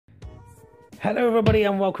Hello everybody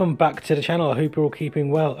and welcome back to the channel. I hope you're all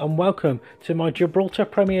keeping well and welcome to my Gibraltar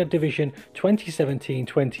Premier Division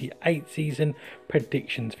 2017-28 season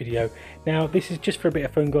predictions video. Now this is just for a bit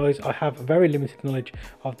of fun, guys. I have very limited knowledge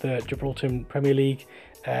of the Gibraltar Premier League,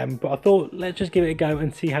 but I thought let's just give it a go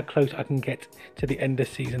and see how close I can get to the end of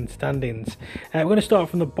season standings. We're going to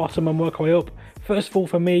start from the bottom and work our way up. First of all,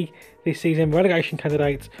 for me this season, relegation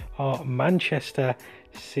candidates are Manchester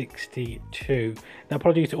 62. Now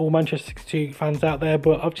apologies to all Manchester 62 fans out there,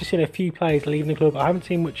 but I've just seen a few players leaving the club. I haven't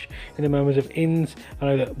seen much in the moments of ins. I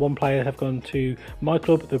know that one player have gone to my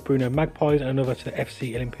club, the Bruno Magpies, and another to the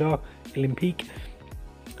FC Olympique.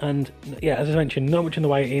 And yeah, as I mentioned, not much in the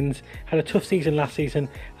way of ins. Had a tough season last season.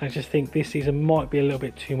 I just think this season might be a little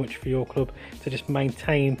bit too much for your club to just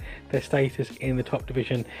maintain their status in the top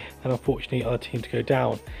division, and unfortunately other teams to go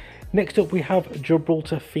down. Next up we have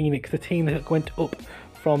Gibraltar Phoenix, the team that went up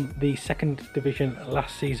from the second division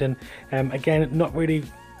last season. Again, not really,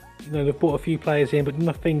 they've brought a few players in, but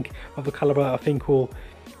nothing of the calibre that I think will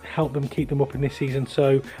help them keep them up in this season.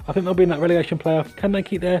 So I think they'll be in that relegation playoff. Can they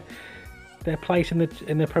keep their place in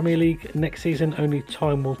the Premier League next season? Only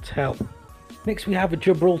time will tell. Next we have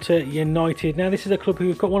Gibraltar United. Now this is a club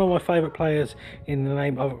who've got one of my favourite players in the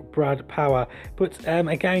name of Brad Power. But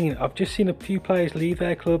again, I've just seen a few players leave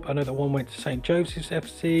their club. I know that one went to St Joseph's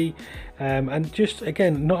FC. And just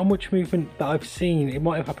again, not much movement that I've seen. It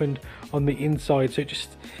might have happened on the inside. So I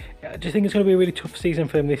just think it's going to be a really tough season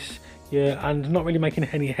for them this year, and not really making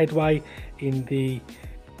any headway in the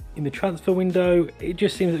transfer window. It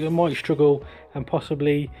just seems that they might struggle and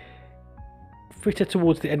possibly fritter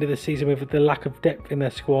towards the end of the season with the lack of depth in their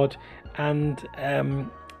squad. And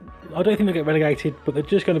I don't think they'll get relegated, but they're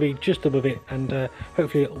just going to be just above it, and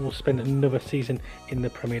hopefully it will spend another season in the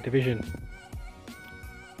Premier Division.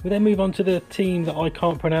 We then move on to the team that I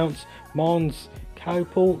can't pronounce, Mons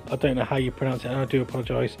Cowpel. I don't know how you pronounce it, and I do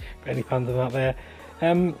apologise for any fans of that there.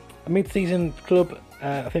 A mid-season club.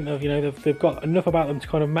 I think they've got enough about them to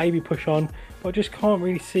kind of maybe push on, but I just can't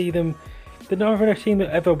really see them. They're never a team that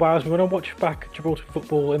ever wows me. When I watch back Gibraltar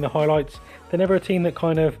football in the highlights, they're never a team that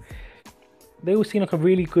they all seem like a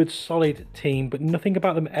really good solid team, but nothing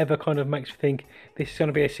about them ever kind of makes me think this is going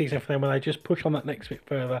to be a season for them where they just push on that next bit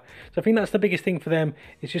further. So I think that's the biggest thing for them,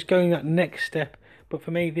 is just going that next step. But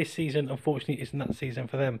for me, this season unfortunately isn't that season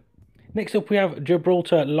for them. Next up we have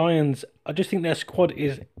Gibraltar Lions. I just think their squad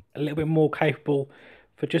is a little bit more capable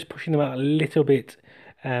for just pushing them out a little bit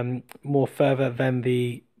more further than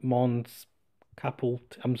the Mons Couple.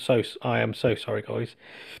 I am so sorry, guys.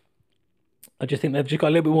 I just think they've just got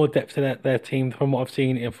a little bit more depth to their team from what I've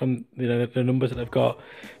seen, and from the numbers that they've got.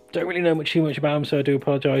 Don't really know too much about them, so I do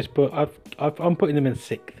apologise. But I'm putting them in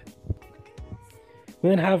 6th. We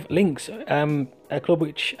then have Lynx, a club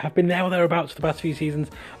which have been there or thereabouts for the past few seasons.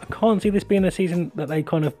 I can't see this being a season that they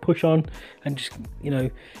kind of push on and just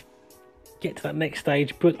get to that next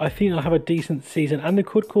stage, but I think they'll have a decent season, and they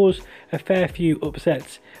could cause a fair few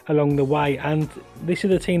upsets along the way. And this is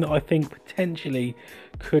a team that I think potentially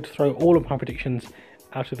could throw all of my predictions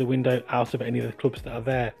out of the window, out of any of the clubs that are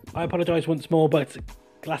there. I apologise once more, but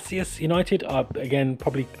Glacius United, again,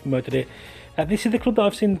 probably murdered it. This is the club that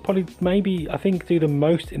I've seen I think do the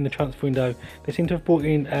most in the transfer window. They seem to have brought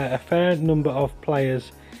in a fair number of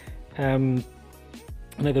players.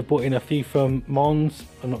 I know they've brought in a few from Mons.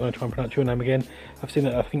 I'm not going to try and pronounce your name again. I've seen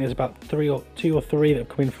that. I think there's about 2 or 3 that have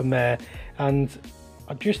come in from there, and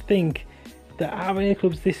I just think that out of any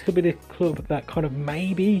clubs, this could be the club that kind of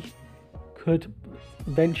maybe could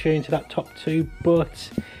venture into that top 2.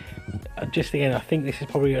 But just again, I think this is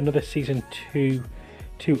probably another season too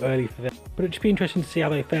early for them. But it'd just be interesting to see how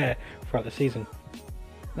they fare throughout the season.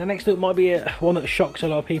 Now next up might be one that shocks a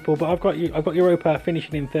lot of people, but I've got Europa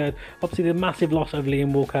finishing in 3rd. Obviously the massive loss of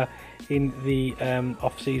Liam Walker in the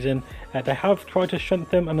off-season. They have tried to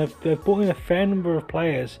strengthen them, and they've brought in a fair number of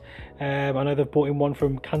players. I know they've brought in one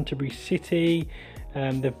from Canterbury City.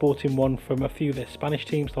 They've brought in one from a few of their Spanish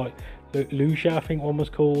teams, like Luja, I think one was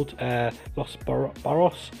called, Los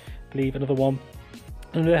Barros, I believe another one.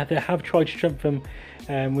 And they have tried to strengthen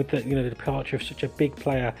with the departure of such a big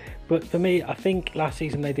player. But for me, I think last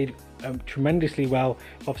season they did tremendously well,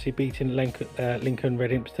 obviously beating Lincoln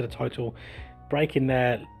Red Imps to the title, breaking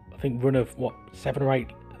their run of 7 or 8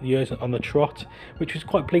 years on the trot, which was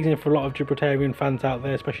quite pleasing for a lot of Gibraltarian fans out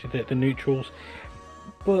there, especially the neutrals.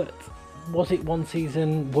 But was it one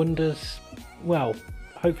season wonders? Well,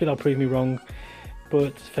 hopefully they'll prove me wrong,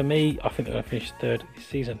 but for me, I think they're going to finish 3rd this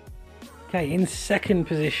season. Okay, in 2nd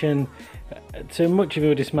position, to much of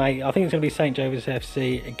your dismay, I think it's going to be St Joseph's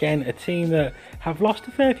FC. Again, a team that have lost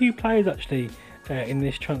a fair few players actually, in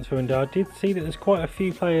this transfer window. I did see that there's quite a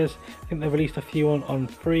few players. I think they've released a few on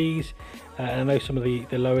frees, and I know some of the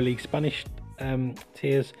lower league Spanish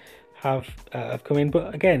tiers have come in.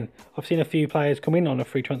 But again, I've seen a few players come in on a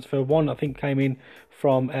free transfer. One I think came in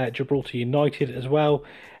from Gibraltar United as well.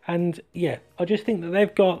 And yeah, I just think that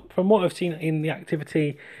they've got, from what I've seen in the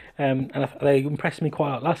activity, and they impressed me quite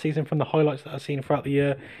a lot last season from the highlights that I've seen throughout the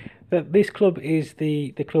year, that this club is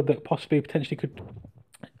the club that possibly potentially could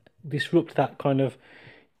disrupt that kind of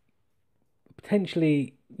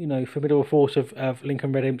potentially, you know, formidable force of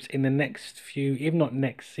Lincoln Red Imps in the next few, if not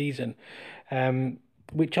next season.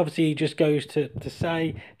 Which obviously just goes to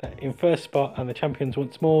say that in first spot and the champions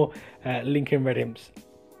once more, Lincoln Red Imps.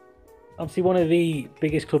 Obviously one of the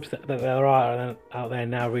biggest clubs that there are out there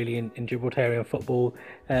now really in Gibraltarian football.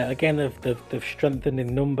 Again, they've strengthened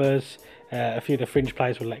in numbers. A few of the fringe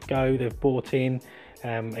players were let go. They've bought in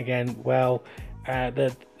again well.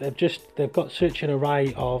 They've got such an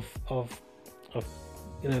array of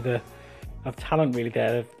you know of talent really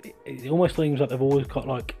there. It almost seems like they've always got,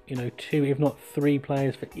 like, you know, 2 if not 3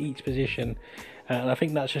 players for each position, and I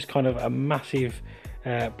think that's just kind of a massive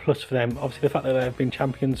plus for them. Obviously the fact that they've been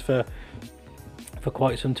champions for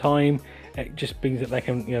quite some time, it just means that they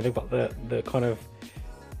can, you know, they've got the kind of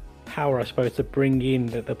power, I suppose, to bring in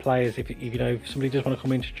the players. If you know, if somebody does want to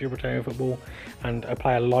come into Gibraltarian football and a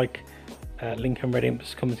player like Lincoln Red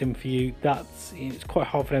Imps comes in for you, it's quite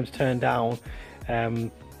hard for them to turn down.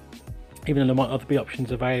 Even though there might not be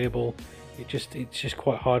options available, it's just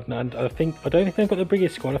quite hard. And I don't think they've got the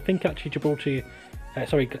biggest squad. I think actually Gibraltar,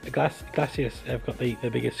 Glaciers have got the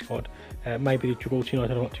biggest squad. Maybe Gibraltar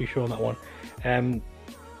United, I'm not too sure on that one.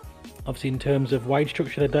 Obviously in terms of wage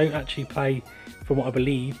structure, they don't actually pay, from what I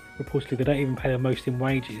believe, reportedly they don't even pay the most in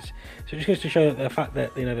wages. So it just goes to show that the fact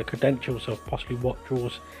that, you know, the credentials of possibly what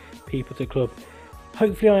draws people to the club.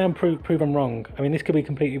 Hopefully I am proven wrong. I mean, this could be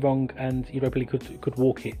completely wrong and Europa League could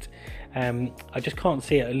walk it. I just can't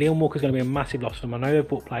see it. Liam Walker's going to be a massive loss for them. I know they've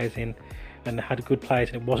brought players in and they had good players,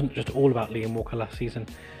 and it wasn't just all about Liam Walker last season.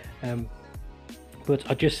 But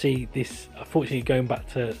I just see this, unfortunately, going back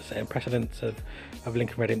to setting precedents of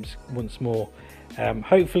Lincoln Red Imps once more.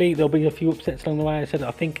 Hopefully there'll be a few upsets along the way. I said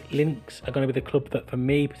I think Lynx are going to be the club that for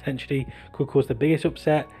me potentially could cause the biggest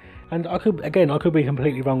upset. And I could be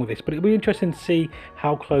completely wrong with this, but it'll be interesting to see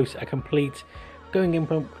how close going in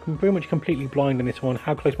pretty much completely blind in this one,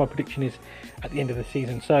 how close my prediction is at the end of the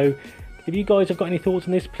season. So if you guys have got any thoughts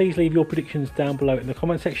on this, please leave your predictions down below in the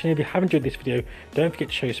comment section. If you have enjoyed this video, don't forget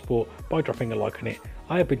to show your support by dropping a like on it.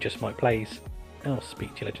 I have been Just M1ke Plays, and I'll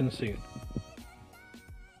speak to you legends soon.